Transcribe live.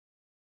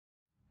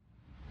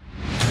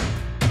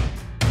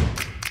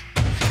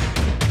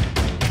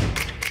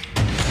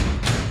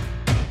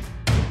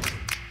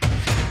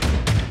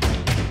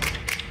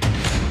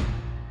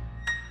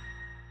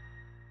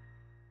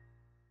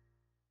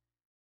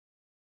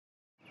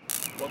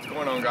What's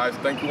going on, guys?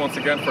 Thank you once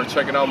again for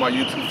checking out my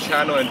YouTube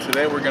channel, and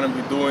today we're going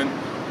to be doing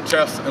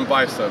chest and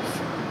biceps.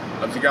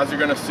 As you guys are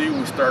going to see,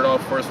 we start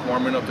off first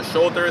warming up the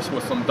shoulders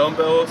with some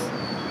dumbbells,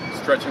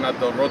 stretching out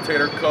the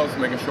rotator cuffs,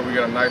 making sure we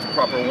get a nice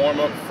proper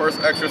warm-up.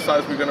 First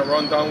exercise we're going to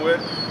run down with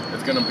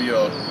is going to be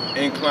a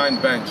incline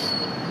bench.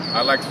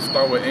 I like to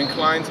start with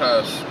inclines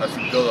as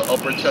you build an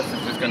upper chest.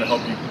 It's just going to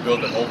help you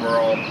build an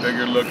overall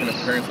bigger looking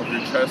appearance of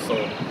your chest. So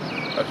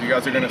as you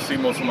guys are going to see,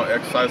 most of my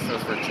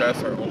exercises for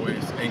chest are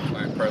always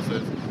incline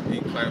presses,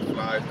 incline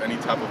flies, any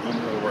type of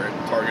movement where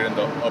we're targeting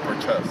the upper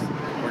chest.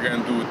 We're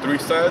going to do 3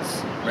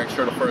 sets. Make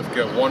sure to first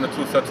get 1 or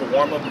 2 sets of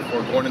warm-up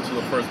before going into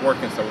the first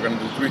working set. We're going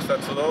to do 3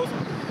 sets of those.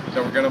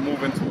 Then we're going to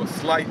move into a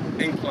slight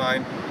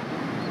incline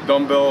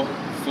dumbbell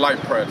flight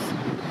press.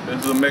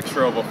 This is a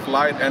mixture of a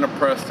flight and a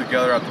press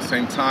together at the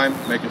same time,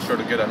 making sure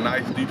to get a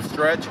nice deep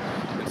stretch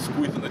and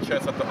squeezing the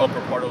chest at the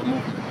upper part of the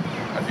movement.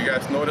 As you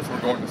guys notice, we're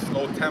going to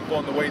slow tempo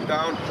on the way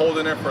down,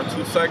 holding it for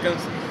 2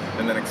 seconds,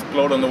 and then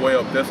explode on the way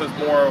up. This is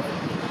more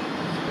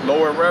of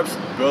lower reps,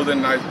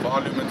 building nice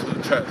volume into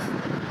the chest.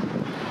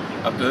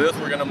 After this,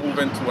 we're going to move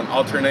into an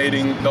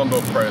alternating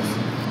dumbbell press.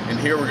 In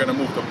here, we're going to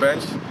move the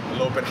bench a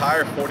little bit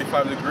higher,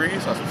 45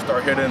 degrees, as we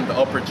start hitting the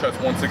upper chest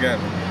once again.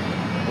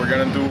 We're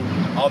going to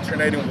do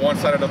alternating one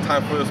side at a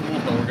time for this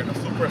movement. We're going to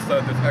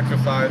superset this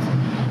exercise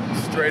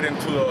straight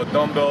into the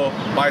dumbbell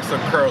bicep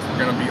curls. We're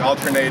going to be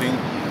alternating,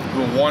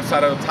 doing one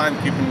side at a time,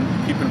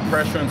 keeping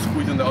pressure and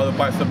squeezing the other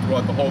bicep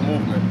throughout the whole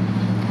movement.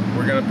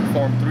 We're going to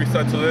perform 3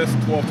 sets of this,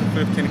 12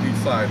 to 15 each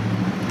side.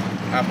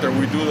 After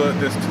we do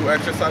this 2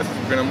 exercises,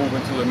 we're going to move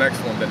into the next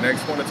one. The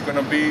next one is going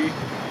to be,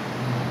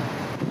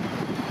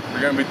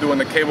 we're going to be doing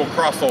the cable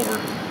crossover.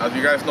 As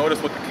you guys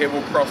notice with the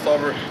cable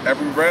crossover,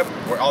 every rep,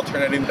 we're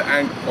alternating the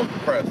angle of the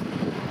press.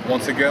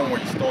 Once again,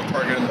 we're still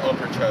targeting the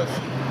upper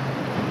chest.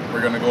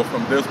 We're going to go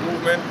from this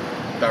movement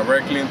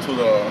directly into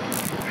the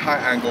high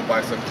angle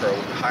bicep curl.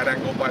 With the high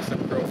angle bicep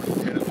curl,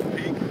 we're hitting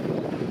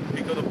the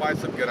peak of the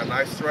bicep, get a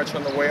nice stretch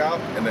on the way out,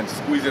 and then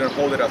squeeze it and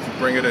hold it as you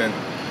bring it in.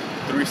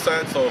 3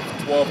 sets of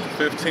 12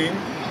 to 15.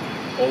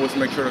 Always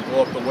make sure to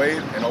go up the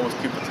weight and always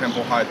keep the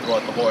tempo high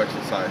throughout the whole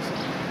exercise.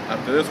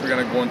 After this, we're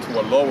going to go into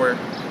a lower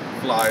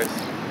flies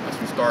as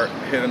we start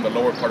hitting the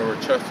lower part of our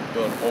chest to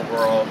build an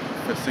overall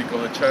physique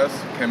of the chest.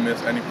 Can't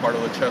miss any part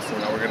of the chest, so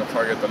now we're going to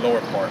target the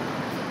lower part.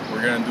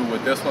 We're going to do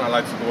with this one, I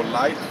like to go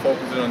light,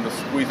 focusing on the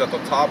squeeze at the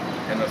top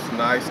and a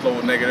nice slow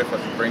negative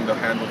as you bring the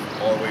handles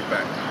all the way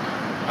back.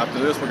 After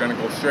this, we're going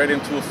to go straight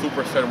into a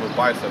superset with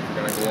biceps. We're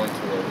going to go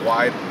into a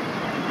wide,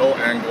 low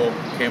angle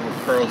cable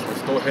curls.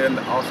 We're still hitting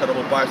the outside of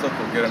a bicep.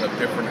 We're getting a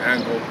different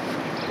angle.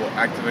 We'll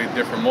activate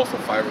different muscle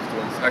fibers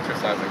doing this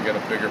exercise and get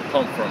a bigger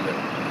pump from it.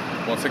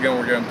 Once again,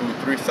 we're going to do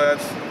 3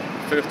 sets,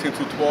 15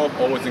 to 12,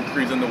 always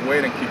increasing the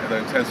weight and keeping the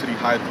intensity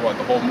high throughout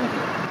the whole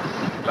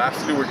movement.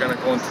 Lastly, we're going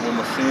to go into a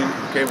machine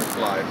cable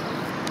slide.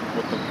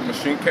 With the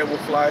machine cable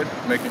slide,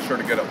 making sure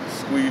to get a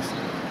squeeze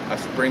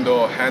as you bring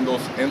the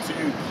handles into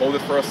you, hold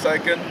it for a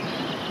second,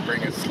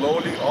 bring it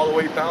slowly all the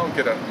way down,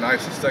 get a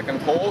nice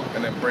second hold,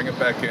 and then bring it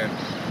back in.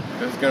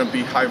 This is going to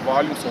be high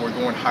volume, so we're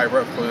going high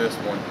rep for this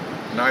one.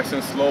 Nice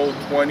and slow,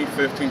 20,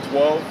 15,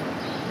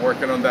 12,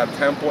 working on that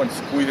tempo and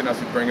squeezing as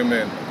you bring them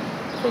in.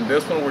 From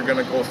this one, we're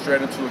going to go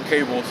straight into the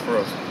cables for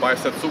a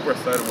bicep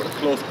superset with a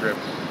close grip.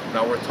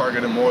 Now we're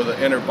targeting more of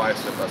the inner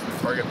bicep. As we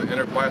target the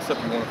inner bicep,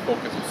 you want to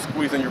focus on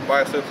squeezing your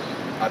biceps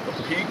at the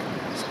peak,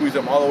 squeeze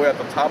them all the way at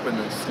the top, and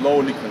then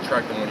slowly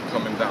contract them when you're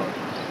coming down.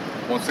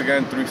 Once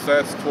again, 3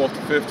 sets, 12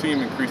 to 15,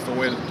 increase the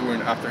weight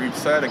doing after each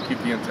set and keep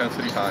the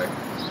intensity high.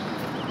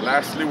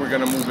 Lastly, we're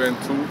going to move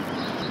into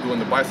doing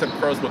the bicep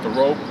curls with the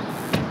rope.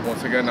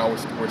 Once again, now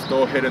we're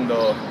still hitting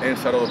the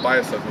inside of the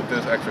biceps with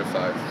this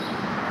exercise.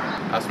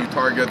 As we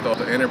target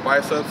the inner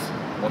biceps,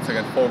 once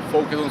again,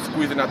 focus on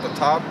squeezing at the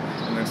top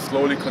and then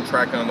slowly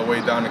contracting on the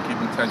way down and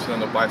keeping tension on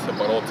the bicep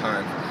at all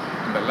times.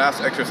 And the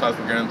last exercise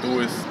we're going to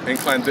do is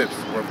incline dips.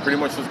 We're pretty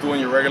much just doing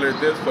your regular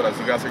dips, but as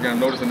you guys are going to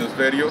notice in this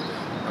video,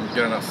 I'm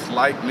getting a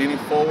slight leaning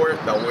forward.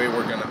 That way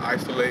we're going to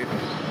isolate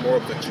more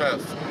of the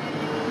chest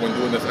when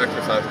doing this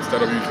exercise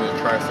instead of using the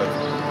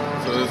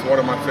triceps. So this is one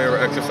of my favorite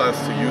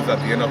exercises to use at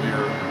the end of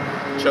your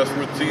chest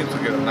routine to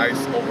get a nice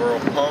overall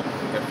pump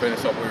and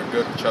finish up with your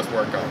good chest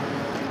workout.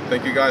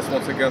 Thank you guys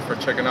once again for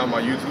checking out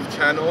my YouTube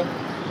channel.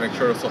 Make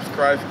sure to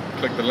subscribe,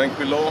 click the link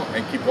below,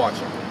 and keep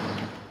watching.